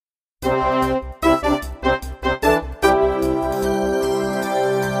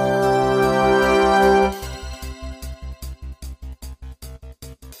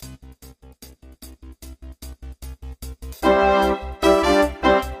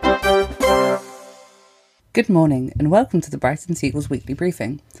Good morning and welcome to the Brighton Seagulls Weekly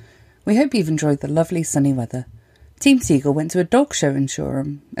Briefing. We hope you've enjoyed the lovely sunny weather. Team Seagull went to a dog show in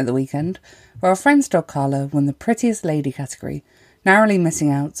Shoreham at the weekend, where our friend's dog Carla won the Prettiest Lady category, narrowly missing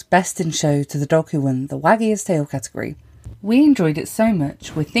out Best in Show to the dog who won the Waggiest Tail category. We enjoyed it so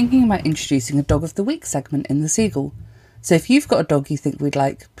much, we're thinking about introducing a Dog of the Week segment in the Seagull. So if you've got a dog you think we'd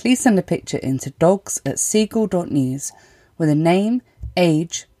like, please send a picture into dogs@seagull.news with a name,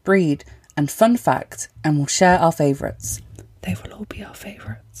 age, breed and fun fact, and we'll share our favourites. They will all be our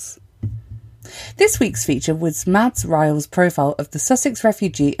favourites. This week's feature was Mads Ryle's profile of the Sussex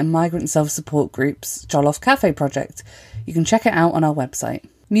refugee and migrant self-support group's Jollof Cafe project. You can check it out on our website.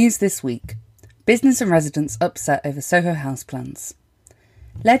 News this week. Business and residents upset over Soho House plans.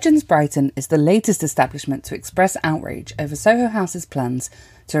 Legends Brighton is the latest establishment to express outrage over Soho House's plans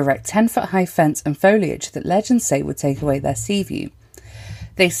to erect 10-foot-high fence and foliage that legends say would take away their sea view.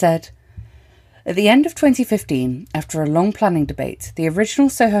 They said, at the end of 2015, after a long planning debate, the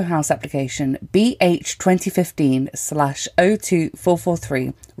original Soho House application BH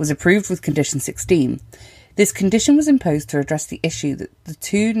 2015/02443 was approved with Condition 16. This condition was imposed to address the issue that the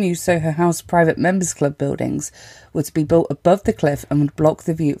two new Soho House private members club buildings were to be built above the cliff and would block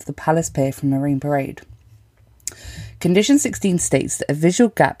the view of the Palace Pier from Marine Parade. Condition 16 states that a visual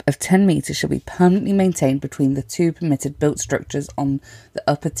gap of 10 metres shall be permanently maintained between the two permitted built structures on the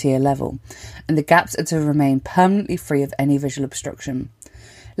upper tier level, and the gaps are to remain permanently free of any visual obstruction.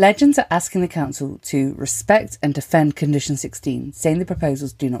 Legends are asking the council to respect and defend Condition 16, saying the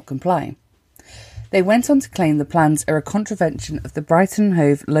proposals do not comply. They went on to claim the plans are a contravention of the Brighton and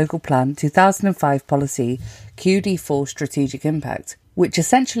Hove Local Plan 2005 policy QD4 Strategic Impact, which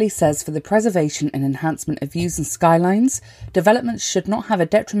essentially says for the preservation and enhancement of views and skylines, developments should not have a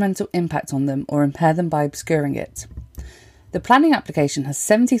detrimental impact on them or impair them by obscuring it. The planning application has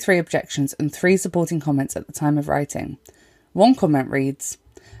 73 objections and 3 supporting comments at the time of writing. One comment reads,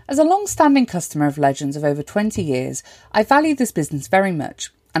 as a long-standing customer of Legends of over 20 years, I value this business very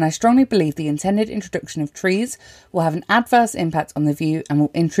much, and I strongly believe the intended introduction of trees will have an adverse impact on the view and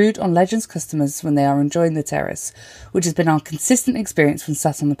will intrude on Legends customers when they are enjoying the terrace, which has been our consistent experience when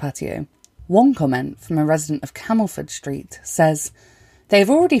sat on the patio. One comment from a resident of Camelford Street says, they have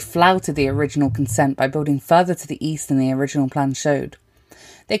already flouted the original consent by building further to the east than the original plan showed.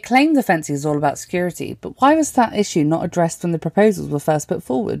 They claim the fencing is all about security, but why was that issue not addressed when the proposals were first put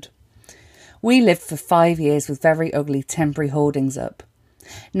forward? We lived for 5 years with very ugly temporary hoardings up.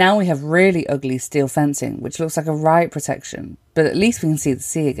 Now we have really ugly steel fencing, which looks like a riot protection, but at least we can see the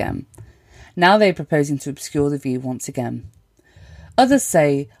sea again. Now they're proposing to obscure the view once again. Others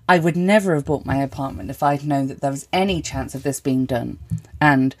say, I would never have bought my apartment if I'd known that there was any chance of this being done.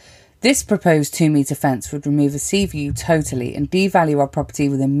 And this proposed 2-metre fence would remove a sea view totally and devalue our property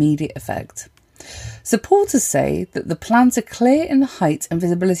with immediate effect. Supporters say that the plans are clear in the height and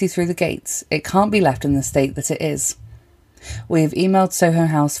visibility through the gates. It can't be left in the state that it is. We have emailed Soho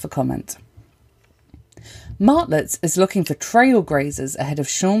House for comment. Martlets is looking for trail grazers ahead of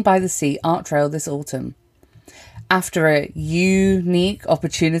Shaun by the Sea art trail this autumn. After a unique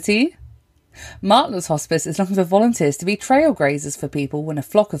opportunity, Martlets Hospice is looking for volunteers to be trail grazers for people when a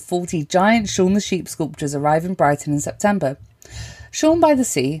flock of 40 giant Shaun the Sheep sculptures arrive in Brighton in September. Shaun by the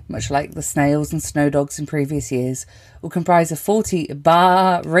Sea, much like the snails and snow dogs in previous years, will comprise of 40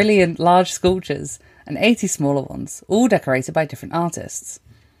 brilliant large sculptures and 80 smaller ones, all decorated by different artists.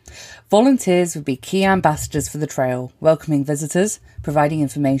 Volunteers would be key ambassadors for the trail, welcoming visitors, providing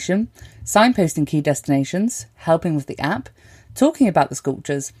information, signposting key destinations, helping with the app, talking about the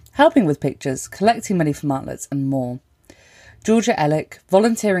sculptures, helping with pictures, collecting money for Martlets and more. Georgia Ellick,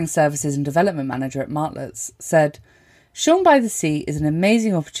 Volunteering Services and Development Manager at Martlets, said, Shaun by the Sea is an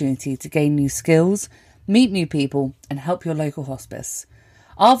amazing opportunity to gain new skills, meet new people and help your local hospice.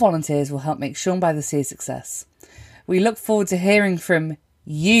 Our volunteers will help make Shaun by the Sea a success. We look forward to hearing from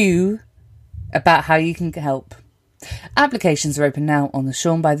you about how you can help. Applications are open now on the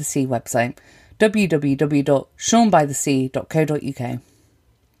Shaun by the Sea website, www.shaunbythesea.co.uk.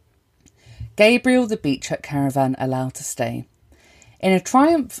 Gabriel the beach hut caravan allowed to stay. In a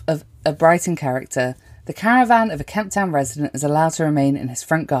triumph of a Brighton character, the caravan of a Kemp Town resident is allowed to remain in his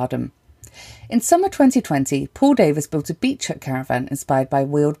front garden. In summer 2020, Paul Davis built a beach hut caravan inspired by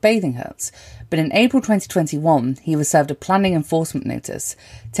wheeled bathing huts, but in April 2021 he was served a planning enforcement notice,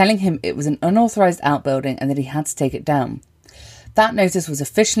 telling him it was an unauthorised outbuilding and that he had to take it down. That notice was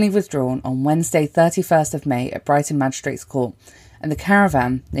officially withdrawn on Wednesday 31st of May at Brighton Magistrates Court, and the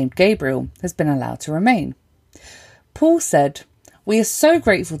caravan, named Gabriel, has been allowed to remain. Paul said, "We are so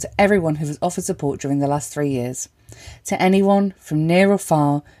grateful to everyone who has offered support during the last 3 years. To anyone from near or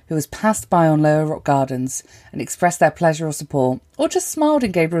far who has passed by on Lower Rock Gardens and expressed their pleasure or support, or just smiled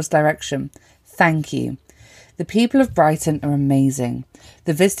in Gabriel's direction, thank you. The people of Brighton are amazing.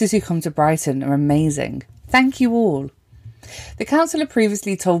 The visitors who come to Brighton are amazing. Thank you all. The council had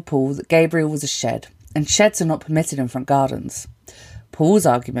previously told Paul that Gabriel was a shed, and sheds are not permitted in front gardens. Paul's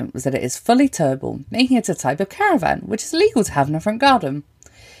argument was that it is fully towable, making it a type of caravan, which is illegal to have in a front garden.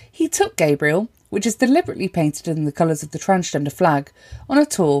 He took Gabriel, which is deliberately painted in the colours of the transgender flag, on a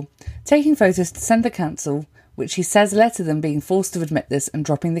tour, taking photos to send the council, which he says led to them being forced to admit this and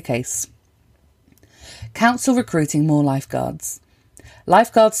dropping the case. Council recruiting more lifeguards.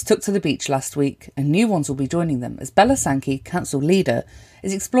 Lifeguards took to the beach last week, and new ones will be joining them as Bella Sankey, council leader,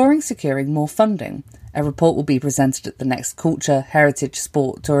 is exploring securing more funding. A report will be presented at the next Culture, Heritage,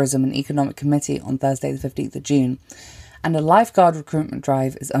 Sport, Tourism and Economic Committee on Thursday the 15th of June, and a lifeguard recruitment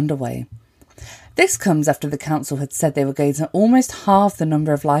drive is underway. This comes after the council had said they were going to almost halve the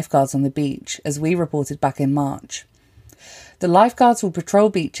number of lifeguards on the beach, as we reported back in March. The lifeguards will patrol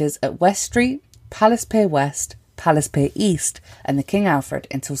beaches at West Street, Palace Pier West, Palace Pier East and the King Alfred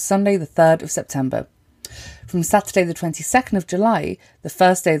until Sunday the 3rd of September. From Saturday the 22nd of July, the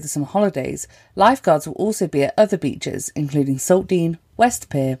first day of the summer holidays, lifeguards will also be at other beaches, including Saltdean, West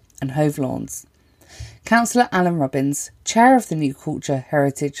Pier and Hove Lawns. Councillor Alan Robbins, chair of the new Culture,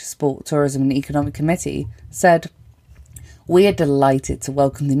 Heritage, Sport, Tourism and Economic Committee, said, "We are delighted to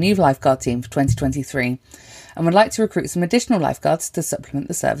welcome the new lifeguard team for 2023 and would like to recruit some additional lifeguards to supplement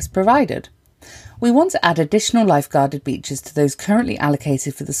the service provided. We want to add additional lifeguarded beaches to those currently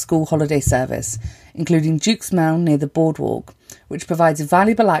allocated for the school holiday service, including Duke's Mound near the boardwalk, which provides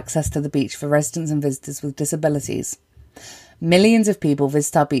valuable access to the beach for residents and visitors with disabilities. Millions of people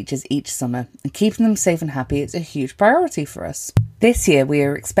visit our beaches each summer, and keeping them safe and happy is a huge priority for us. This year we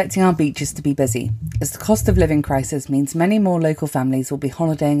are expecting our beaches to be busy, as the cost of living crisis means many more local families will be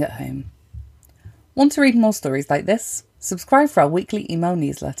holidaying at home." Want to read more stories like this? Subscribe for our weekly email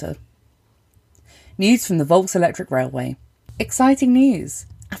newsletter. News from the Volks Electric Railway. Exciting news!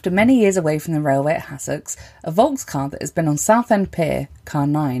 After many years away from the railway at Hassocks, a Volks car that has been on Southend Pier, Car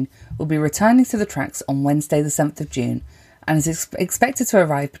 9, will be returning to the tracks on Wednesday the 7th of June and is expected to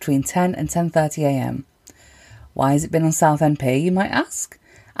arrive between 10 and 10:30am. Why has it been on Southend Pier, you might ask?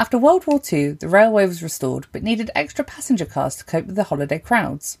 After World War II, the railway was restored but needed extra passenger cars to cope with the holiday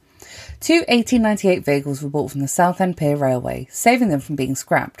crowds. Two 1898 vehicles were bought from the Southend Pier Railway, saving them from being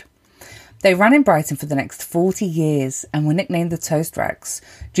scrapped. They ran in Brighton for the next 40 years and were nicknamed the Toast Racks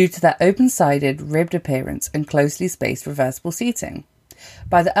due to their open-sided, ribbed appearance and closely spaced reversible seating.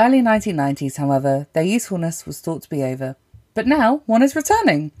 By the early 1990s, however, their usefulness was thought to be over. But now, one is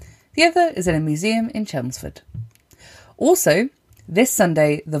returning. The other is in a museum in Chelmsford. Also, this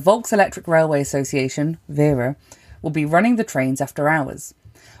Sunday, the Volks Electric Railway Association, VERA, will be running the trains after hours.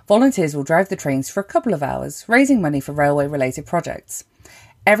 Volunteers will drive the trains for a couple of hours, raising money for railway-related projects.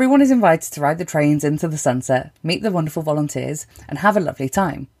 Everyone is invited to ride the trains into the sunset, meet the wonderful volunteers, and have a lovely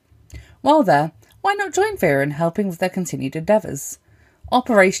time. While there, why not join Vera in helping with their continued endeavours?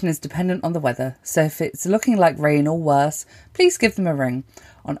 Operation is dependent on the weather, so if it's looking like rain or worse, please give them a ring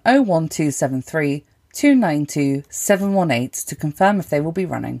on 01273 292 718 to confirm if they will be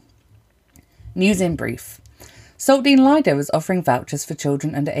running. News in brief. Saltdean Lido is offering vouchers for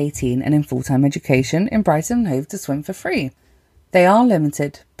children under 18 and in full-time education in Brighton and Hove to swim for free. They are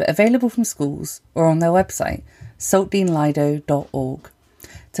limited, but available from schools or on their website, saltdeanlido.org.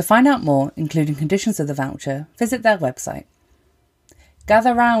 To find out more, including conditions of the voucher, visit their website.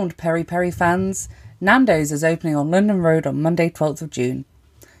 Gather round, Peri Peri fans. Nando's is opening on London Road on Monday 12th of June.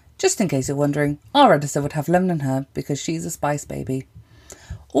 Just in case you're wondering, our editor would have lemon and herb because she's a spice baby.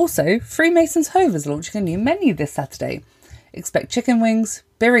 Also, Freemasons Hove is launching a new menu this Saturday. Expect chicken wings,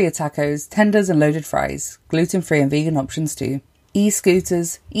 birria tacos, tenders and loaded fries, gluten-free and vegan options too.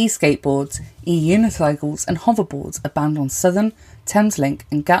 E-scooters, e-skateboards, e-unicycles and hoverboards are banned on Southern, Thameslink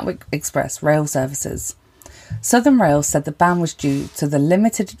and Gatwick Express rail services. Southern Rail said the ban was due to the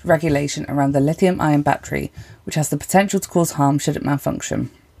limited regulation around the lithium-ion battery, which has the potential to cause harm should it malfunction.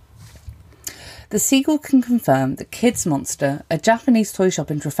 The Seagull can confirm that Kids Monster, a Japanese toy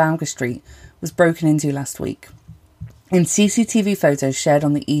shop in Trafalgar Street, was broken into last week. In CCTV photos shared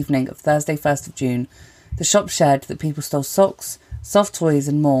on the evening of Thursday 1st of June, the shop shared that people stole socks, soft toys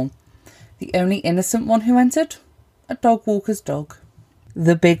and more. The only innocent one who entered? A dog walker's dog.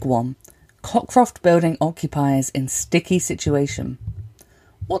 The big one. Cockcroft building occupiers in sticky situation.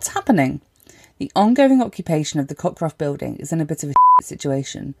 What's happening? The ongoing occupation of the Cockcroft building is in a bit of a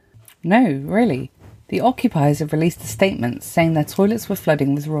situation. No, really. The occupiers have released a statement saying their toilets were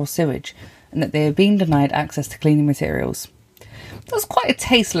flooding with raw sewage, and that they are being denied access to cleaning materials. That was quite a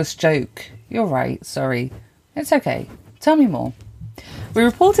tasteless joke. You're right, sorry. It's okay. Tell me more. We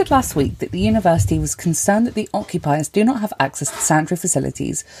reported last week that the university was concerned that the occupiers do not have access to sanitary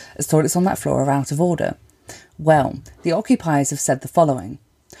facilities as toilets on that floor are out of order. Well, the occupiers have said the following.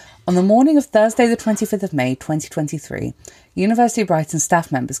 On the morning of Thursday the 25th of May 2023, University of Brighton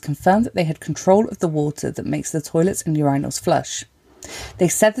staff members confirmed that they had control of the water that makes the toilets and urinals flush. They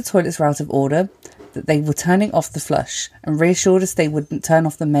said the toilets were out of order, that they were turning off the flush, and reassured us they wouldn't turn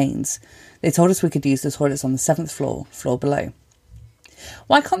off the mains. They told us we could use the toilets on the 7th floor below.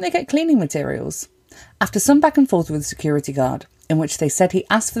 Why can't they get cleaning materials? After some back and forth with the security guard, in which they said he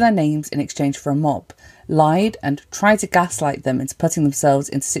asked for their names in exchange for a mop, lied and tried to gaslight them into putting themselves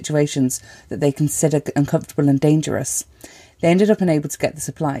into situations that they consider uncomfortable and dangerous, they ended up unable to get the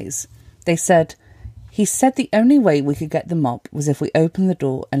supplies. He said the only way we could get the mop was if we opened the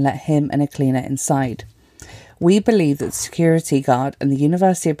door and let him and a cleaner inside. We believe that the security guard and the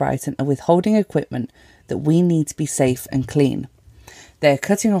University of Brighton are withholding equipment that we need to be safe and clean. They are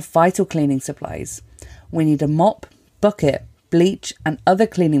cutting off vital cleaning supplies. We need a mop, bucket, bleach and other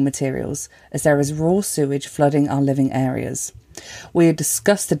cleaning materials as there is raw sewage flooding our living areas. We are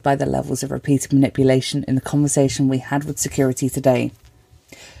disgusted by the levels of repeated manipulation in the conversation we had with security today.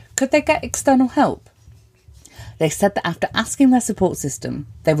 Could they get external help? They said that after asking their support system,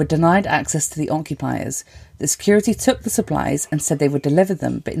 they were denied access to the occupiers. The security took the supplies and said they would deliver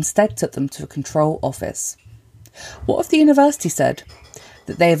them, but instead took them to a control office. What if the university said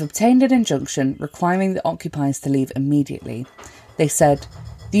that they have obtained an injunction requiring the occupiers to leave immediately? They said,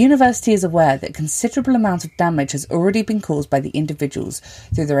 the university is aware that a considerable amount of damage has already been caused by the individuals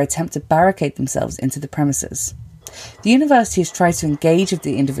through their attempt to barricade themselves into the premises. The university has tried to engage with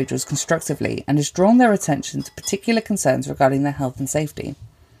the individuals constructively and has drawn their attention to particular concerns regarding their health and safety.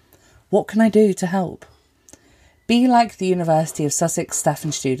 What can I do to help? Be like the University of Sussex staff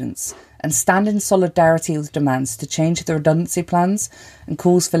and students and stand in solidarity with demands to change the redundancy plans and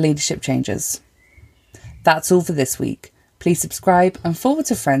calls for leadership changes. That's all for this week. Please subscribe and forward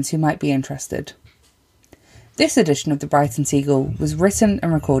to friends who might be interested. This edition of the Brighton Seagull was written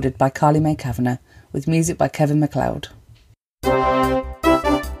and recorded by Carly May Kavanagh with music by Kevin MacLeod.